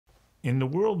In the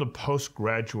world of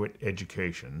postgraduate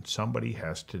education, somebody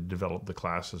has to develop the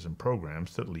classes and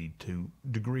programs that lead to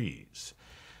degrees.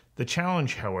 The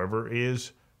challenge, however,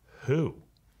 is who?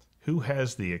 Who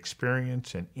has the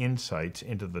experience and insights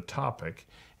into the topic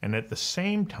and at the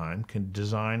same time can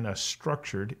design a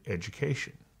structured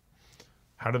education?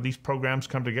 How do these programs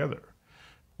come together?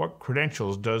 What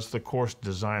credentials does the course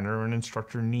designer and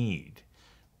instructor need?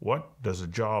 What does a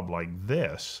job like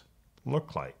this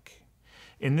look like?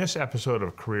 In this episode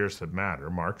of Careers That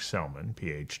Matter, Mark Selman,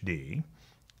 PhD,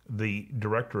 the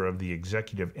director of the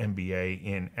Executive MBA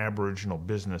in Aboriginal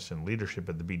Business and Leadership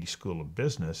at the Beedie School of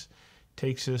Business,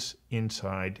 takes us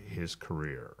inside his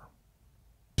career.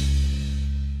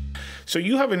 So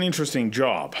you have an interesting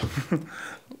job.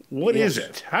 What is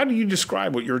it? How do you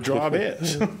describe what your job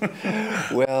is?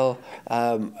 Well,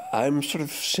 I'm sort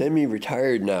of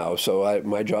semi-retired now, so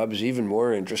my job is even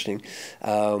more interesting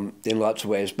in lots of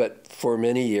ways. But for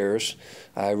many years,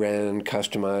 I ran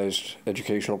customized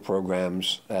educational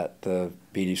programs at the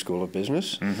Beedie School of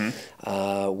Business,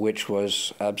 which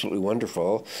was absolutely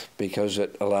wonderful because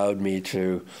it allowed me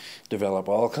to develop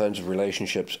all kinds of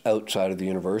relationships outside of the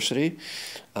university.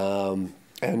 And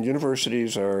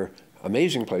universities are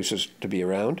amazing places to be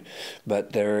around,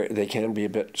 but they can be a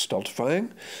bit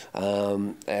stultifying.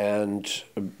 And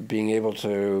being able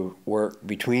to work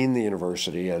between the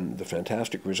university and the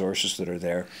fantastic resources that are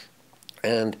there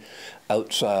and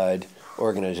outside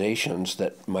organizations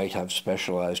that might have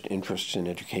specialized interests in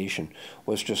education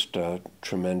was just a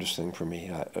tremendous thing for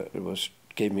me. It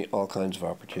gave me all kinds of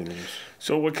opportunities.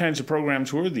 So what kinds of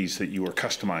programs were these that you were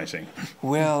customizing?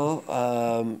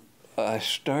 Well, I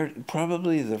started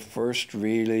probably the first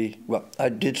I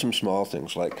did some small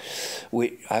things like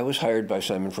I was hired by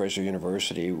Fraser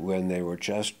University when they were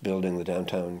just building the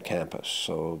downtown campus,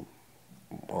 so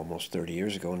almost 30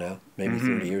 years ago now, maybe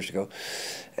 30 years ago,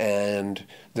 and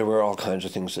there were all kinds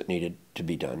of things that needed to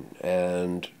be done.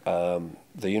 And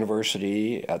the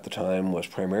university at the time was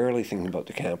primarily thinking about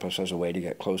the campus as a way to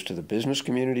get close to the business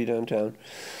community downtown,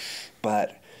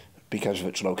 but because of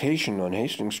its location on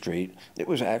Hastings Street, it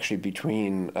was actually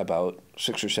between about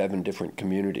 6 or 7 different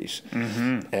communities.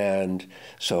 And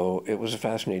so it was a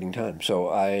fascinating time. So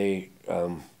I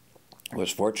was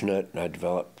fortunate, and I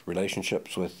developed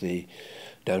relationships with the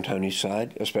downtown east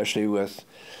side, especially with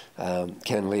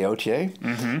Ken Leotier,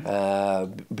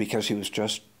 because he was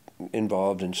just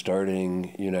involved in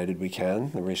starting United We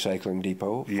Can, the recycling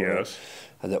depot.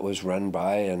 That was run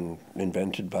by and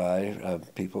invented by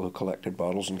people who collected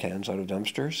bottles and cans out of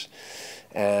dumpsters.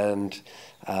 And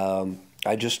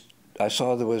I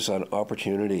saw there was an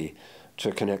opportunity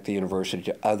to connect the university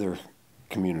to other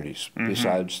communities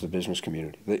besides the business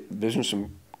community. The business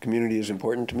community is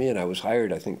important to me, and I was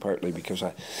hired, I think, partly because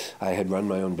I had run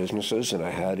my own businesses and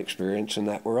I had experience in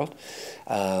that world.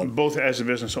 Both as a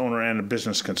business owner and a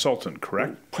business consultant,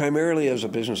 correct? Primarily as a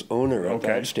business owner at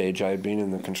that stage. I had been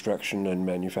in the construction and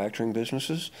manufacturing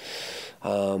businesses.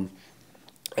 But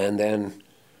then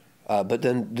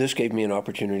this gave me an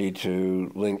opportunity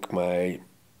to link my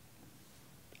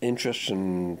interests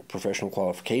and professional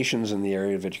qualifications in the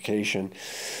area of education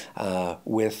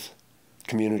with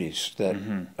communities that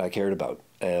I cared about.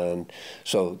 And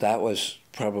so that was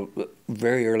probably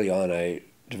very early on. I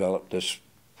developed this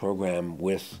program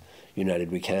with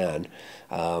United We Can.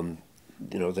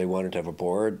 They wanted to have a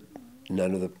board.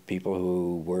 None of the people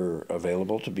who were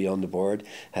available to be on the board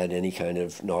had any kind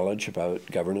of knowledge about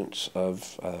governance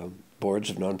of boards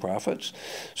of nonprofits.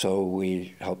 So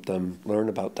we helped them learn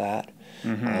about that.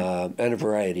 And a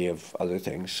variety of other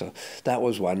things. So that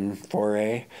was one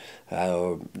foray.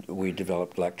 We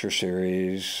developed lecture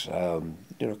series,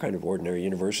 kind of ordinary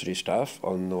university stuff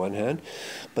on the one hand.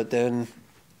 But then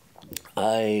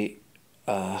I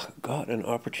got an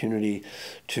opportunity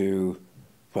there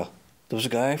was a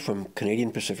guy from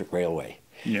Canadian Pacific Railway.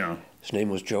 Yeah. His name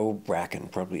was Joe Bracken,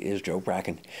 probably is Joe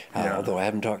Bracken, although I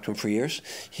haven't talked to him for years.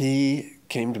 He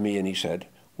came to me and he said,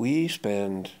 we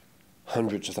spend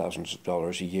hundreds of thousands of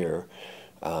dollars a year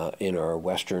in our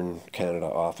Western Canada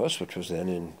office, which was then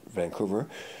in Vancouver,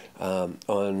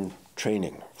 on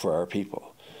training for our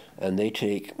people. And they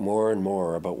take more and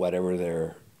more about whatever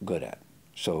they're good at.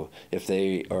 So if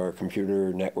they are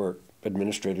computer network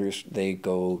administrators, they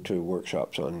go to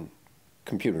workshops on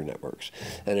computer networks.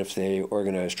 And if they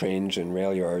organize trains in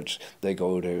rail yards, they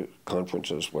go to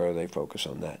conferences where they focus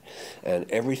on that. And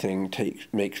everything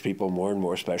makes people more and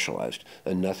more specialized,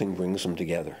 and nothing brings them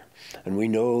together. And we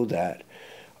know that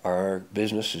our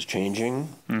business is changing.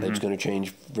 It's going to change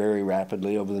very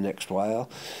rapidly over the next while.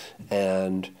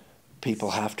 And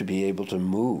people have to be able to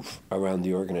move around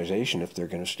the organization if they're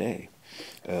going to stay.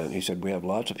 And he said, we have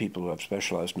lots of people who have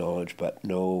specialized knowledge but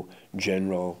no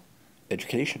general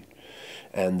education,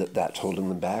 and that's holding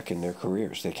them back in their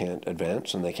careers. They can't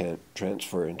advance and they can't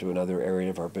transfer into another area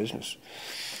of our business.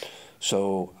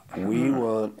 So we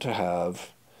want to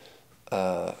have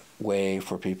a way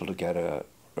for people to get a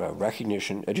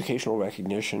recognition, educational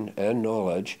recognition and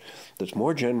knowledge that's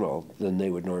more general than they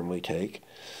would normally take,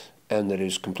 and that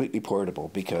is completely portable,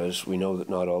 because we know that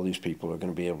not all these people are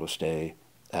going to be able to stay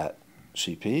at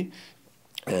CP,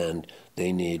 and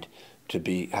they need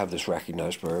to have this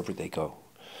recognized wherever they go.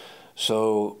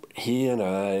 So he and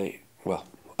I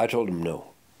told him no.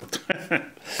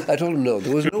 I told him no.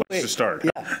 There was no way to start.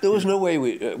 Yeah, there was no way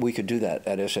we could do that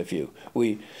at SFU.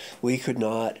 We could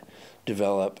not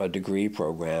develop a degree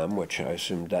program, which I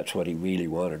assumed that's what he really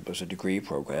wanted, was a degree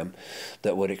program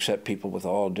that would accept people with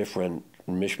all different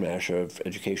mishmash of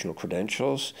educational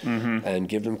credentials and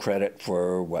give them credit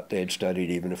for what they had studied,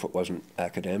 even if it wasn't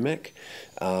academic,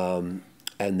 and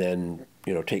then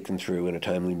take them through in a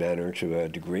timely manner to a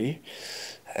degree.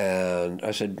 And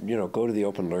I said, go to the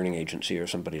Open Learning Agency or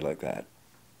somebody like that.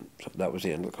 So that was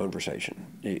the end of the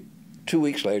conversation. 2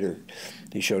 weeks later,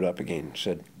 he showed up again and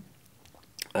said,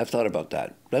 I've thought about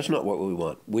that. That's not what we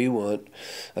want. We want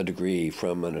a degree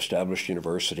from an established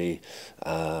university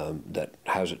that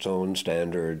has its own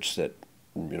standards, that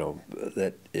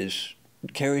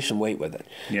carries some weight with it.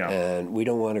 Yeah. And we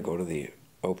don't want to go to the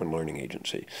Open Learning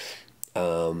Agency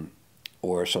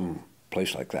or some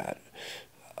place like that.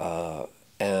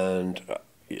 And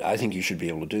I think you should be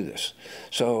able to do this.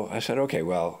 So I said, okay,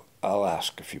 well, I'll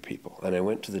ask a few people. And I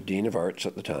went to the Dean of Arts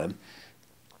at the time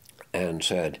and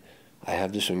said, I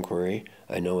have this inquiry.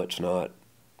 I know it's not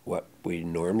what we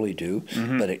normally do,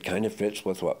 but it kind of fits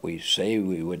with what we say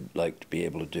we would like to be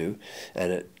able to do.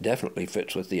 And it definitely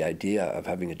fits with the idea of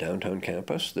having a downtown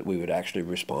campus, that we would actually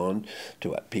respond to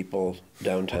what people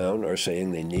downtown are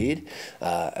saying they need,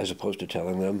 as opposed to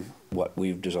telling them what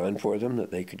we've designed for them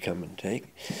that they could come and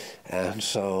take. And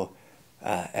so,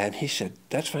 and he said,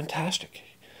 that's fantastic.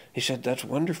 He said, that's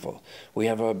wonderful. We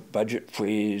have a budget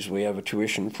freeze, we have a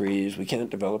tuition freeze, we can't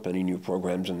develop any new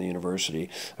programs in the university.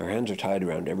 Our hands are tied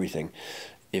around everything.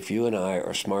 If you and I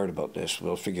are smart about this,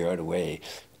 we'll figure out a way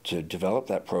to develop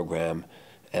that program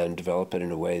and develop it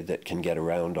in a way that can get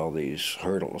around all these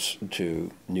hurdles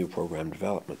to new program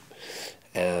development.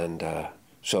 And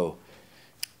so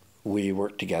we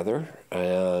worked together,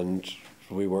 and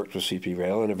we worked with CP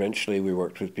Rail, and eventually we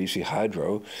worked with BC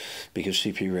Hydro, because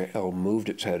CP Rail moved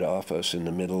its head office in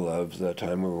the middle of the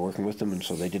time we were working with them, and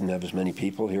so they didn't have as many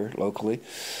people here locally.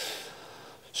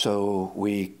 So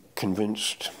we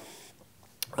convinced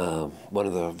one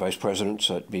of the vice presidents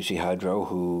at BC Hydro,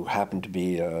 who happened to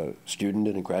be a student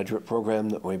in a graduate program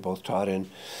that we both taught in,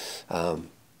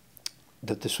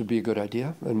 that this would be a good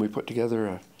idea. And we put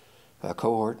together a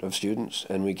cohort of students,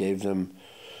 and we gave them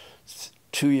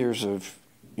 2 years of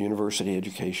university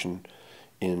education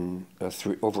in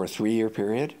over a 3-year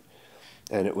period,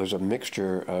 and it was a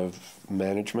mixture of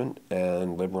management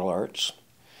and liberal arts,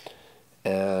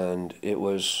 and it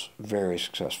was very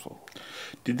successful.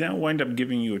 Did that wind up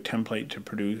giving you a template to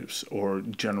produce or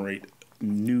generate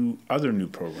other new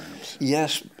programs?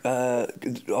 Yes,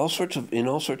 in all sorts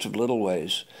of little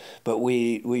ways, but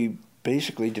we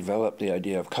basically developed the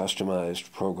idea of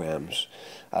customized programs.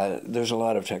 There's a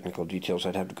lot of technical details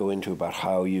I'd have to go into about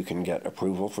how you can get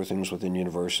approval for things within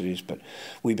universities, but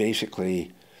we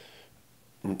basically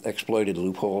exploited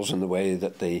loopholes in the way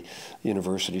that the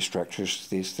university structures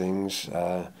these things,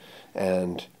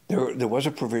 and there was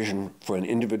a provision for an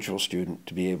individual student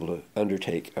to be able to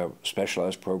undertake a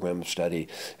specialized program of study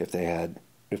if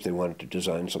they wanted to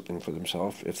design something for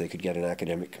themselves, if they could get an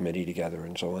academic committee together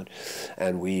and so on.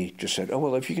 And we just said, oh,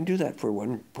 well, if you can do that for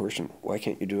one person, why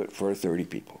can't you do it for 30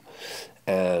 people?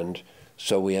 And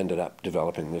so we ended up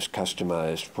developing this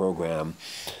customized program,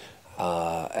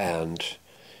 and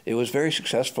it was very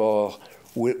successful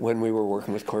when we were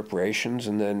working with corporations,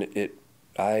 and then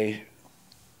I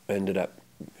ended up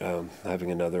having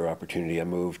another opportunity. I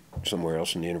moved somewhere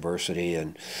else in the university,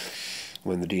 and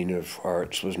when the Dean of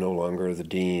Arts was no longer the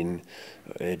dean,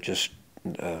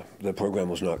 the program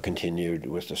was not continued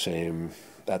with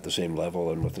at the same level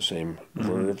and with the same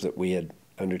verve that we had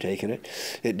undertaken it.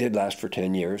 It did last for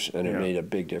 10 years, and it made a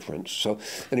big difference. So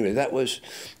anyway, that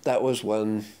was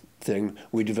one thing.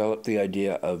 We developed the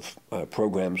idea of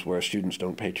programs where students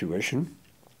don't pay tuition,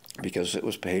 because it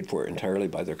was paid for entirely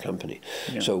by their company.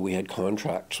 Yeah. So we had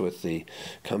contracts with the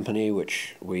company,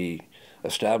 which we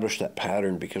established that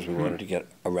pattern because we wanted to get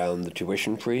around the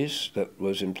tuition freeze that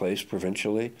was in place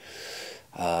provincially.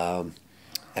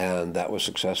 and that was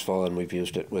successful, and we've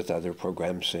used it with other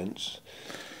programs since.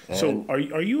 So are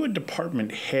you a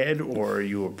department head or are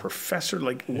you a professor?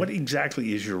 Like, what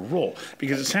exactly is your role?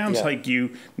 Because it sounds like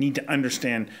you need to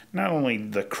understand not only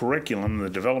the curriculum, the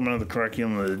development of the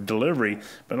curriculum, the delivery,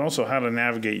 but also how to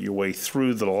navigate your way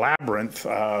through the labyrinth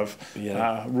of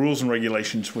rules and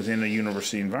regulations within a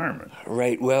university environment.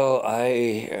 Right. Well,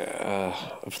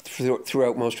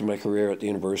 throughout most of my career at the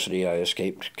university, I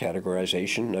escaped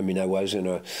categorization. I mean, I was in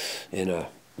a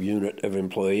unit of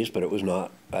employees, but it was not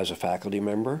as a faculty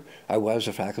member. I was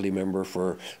a faculty member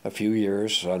for a few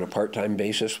years on a part-time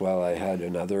basis while I had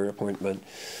another appointment.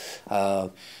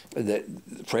 Frankly,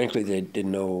 they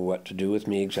didn't know what to do with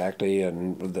me exactly,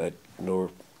 and that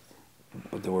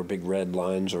there were big red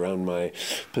lines around my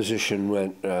position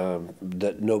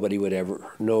that no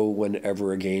one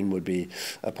ever again would be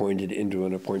appointed into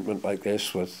an appointment like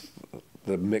this with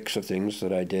the mix of things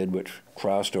that I did, which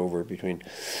crossed over between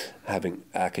having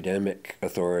academic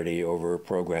authority over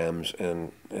programs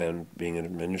and being an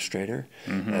administrator,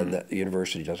 and that the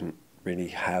university doesn't really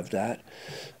have that.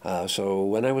 So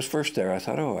when I was first there, I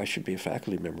thought, oh, I should be a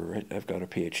faculty member, right? I've got a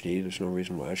PhD. There's no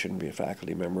reason why I shouldn't be a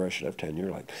faculty member. I should have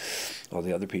tenure like all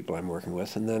the other people I'm working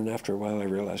with. And then after a while, I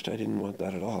realized I didn't want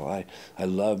that at all. I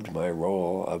loved my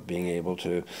role of being able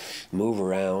to move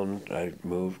around. I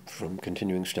moved from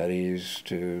continuing studies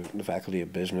to the Faculty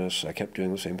of Business. I kept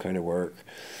doing the same kind of work.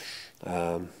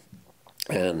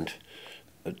 And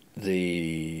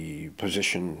the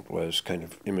position was kind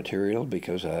of immaterial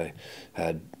because I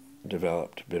had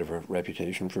developed a bit of a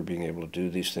reputation for being able to do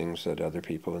these things that other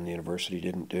people in the university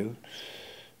didn't do.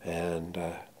 And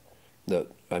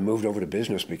I moved over to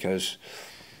business because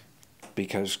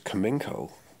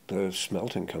Cominco, the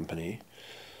smelting company,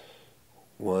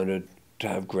 wanted to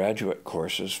have graduate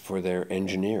courses for their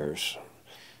engineers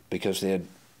because they had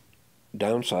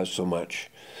downsized so much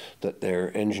that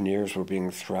their engineers were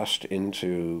being thrust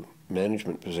into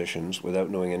management positions without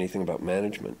knowing anything about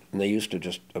management. And they used to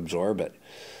just absorb it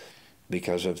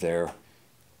because of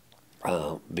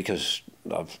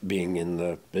being in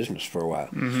the business for a while.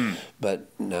 But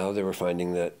now they were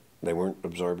finding that they weren't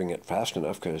absorbing it fast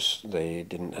enough because they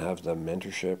didn't have the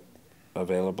mentorship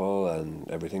available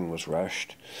and everything was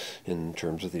rushed in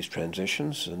terms of these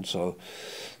transitions. And so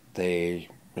they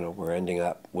we're ending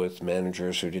up with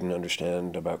managers who didn't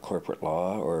understand about corporate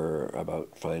law or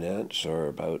about finance or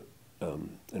about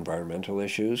environmental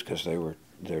issues because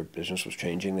their business was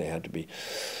changing. They had to be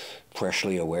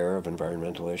freshly aware of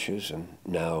environmental issues, and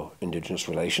now Indigenous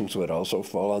relations would also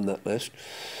fall on that list.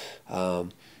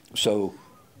 So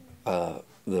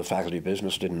the Faculty of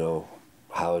Business didn't know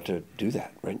how to do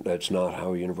that, right? That's not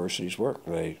how universities work.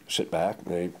 They sit back,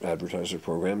 they advertise their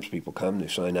programs, people come, they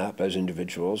sign up as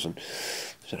individuals, and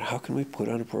said, how can we put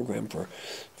on a program for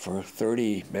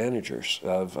 30 managers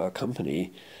of a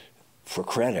company for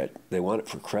credit? They want it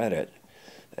for credit,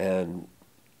 and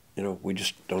we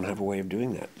just don't have a way of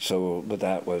doing that. So, but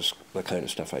that was the kind of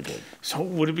stuff I did. So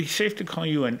would it be safe to call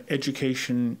you an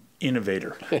education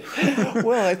innovator?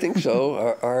 Well, I think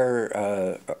so.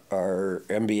 Our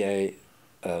MBA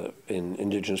in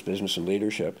Indigenous Business and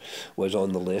Leadership was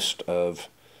on the list of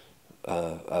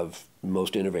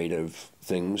most innovative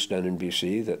things done in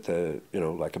BC, that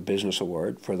like a business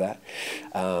award for that.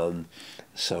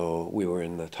 So we were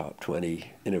in the top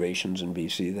 20 innovations in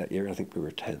BC that year. I think we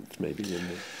were 10th maybe.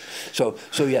 So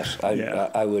yes,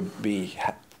 I would be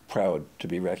proud to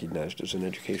be recognized as an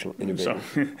educational innovator.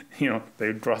 So,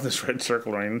 they draw this red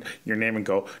circle around your name and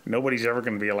go, nobody's ever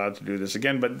going to be allowed to do this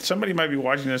again. But somebody might be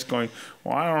watching this going,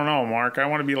 well, I don't know, Mark, I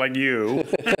want to be like you.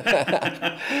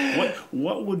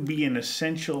 What would be an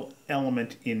essential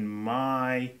element in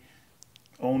my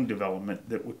own development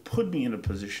that would put me in a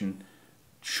position,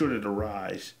 should it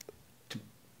arise, to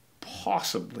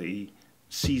possibly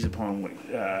seize upon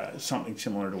something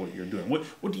similar to what you're doing?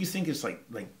 What do you think is like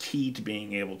key to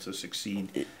being able to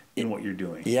succeed in what you're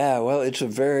doing? Yeah, well, it's a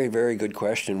very, very good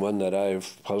question, one that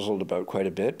I've puzzled about quite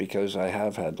a bit, because I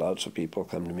have had lots of people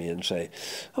come to me and say,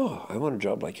 oh, I want a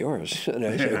job like yours. And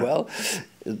I say, well,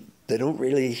 they don't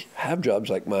really have jobs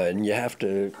like mine. You have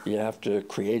to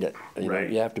create it.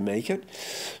 You have to make it.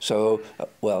 So,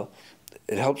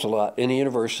 it helps a lot. In a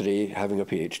university, having a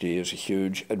PhD is a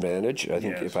huge advantage. I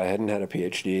think if I hadn't had a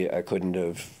PhD, I couldn't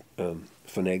have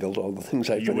finagled all the things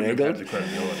I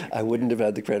finagled. I wouldn't have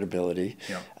had the credibility.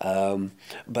 Yeah.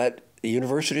 But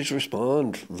universities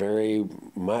respond very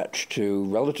much to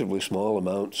relatively small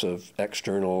amounts of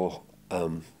external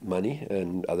money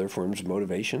and other forms of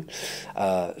motivation.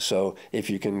 So if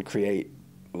you can create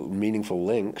meaningful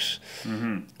links,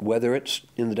 whether it's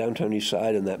in the downtown east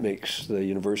side and that makes the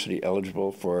university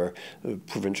eligible for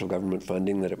provincial government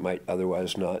funding that it might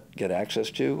otherwise not get access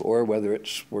to, or whether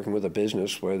it's working with a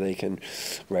business where they can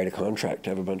write a contract to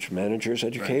have a bunch of managers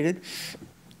educated.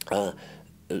 Right.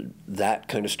 That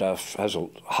kind of stuff has a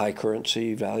high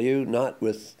currency value, not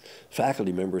with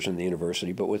faculty members in the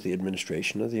university, but with the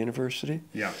administration of the university.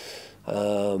 Yeah.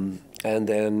 And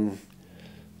then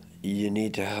you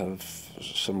need to have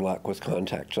some luck with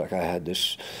contacts. Like I had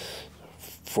this,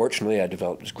 fortunately I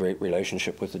developed this great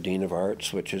relationship with the Dean of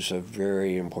Arts, which is a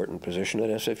very important position at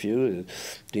SFU. The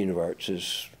Dean of Arts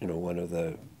is, one of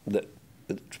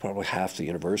it's probably half the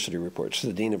university reports to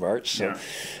the Dean of Arts. So,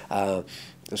 yeah.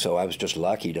 So I was just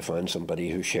lucky to find somebody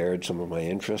who shared some of my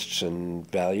interests and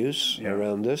values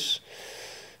around this.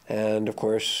 And of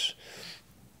course,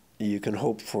 you can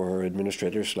hope for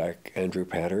administrators like Andrew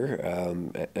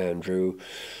Patter. Andrew,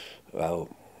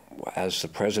 as the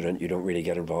president, you don't really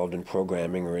get involved in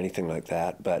programming or anything like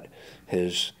that, but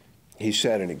he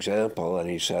set an example and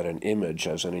he set an image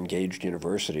as an engaged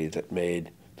university that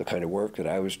made the kind of work that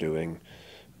I was doing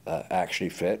actually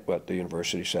fit what the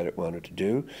university said it wanted to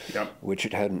do, which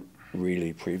it hadn't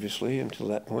really previously until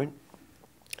that point.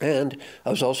 And I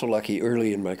was also lucky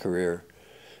early in my career.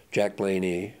 Jack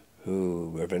Blaney,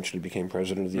 who eventually became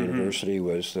president of the university,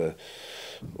 was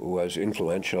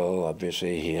influential.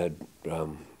 Obviously, he had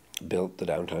built the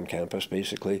downtown campus,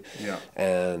 basically,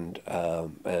 and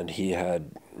he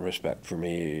had respect for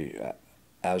me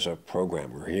as a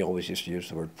programmer. He always used to use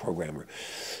the word programmer.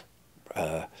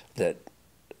 That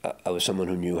I was someone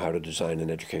who knew how to design an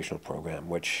educational program,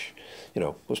 which,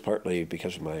 was partly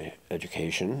because of my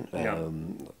education,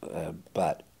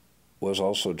 but was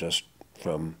also just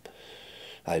from.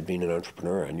 I'd been an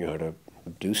entrepreneur. I knew how to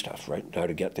do stuff, right? How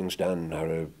to get things done, how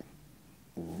to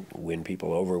win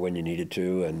people over when you needed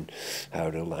to, and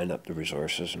how to line up the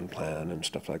resources and plan and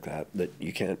stuff like that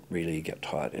you can't really get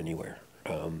taught anywhere.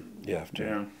 You have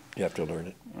to learn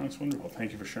it. Well, that's wonderful.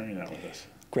 Thank you for sharing that with us.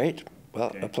 Great.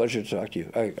 Well, a pleasure to talk to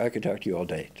you. I could talk to you all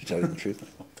day, to tell you the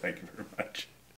truth. Thank you very much.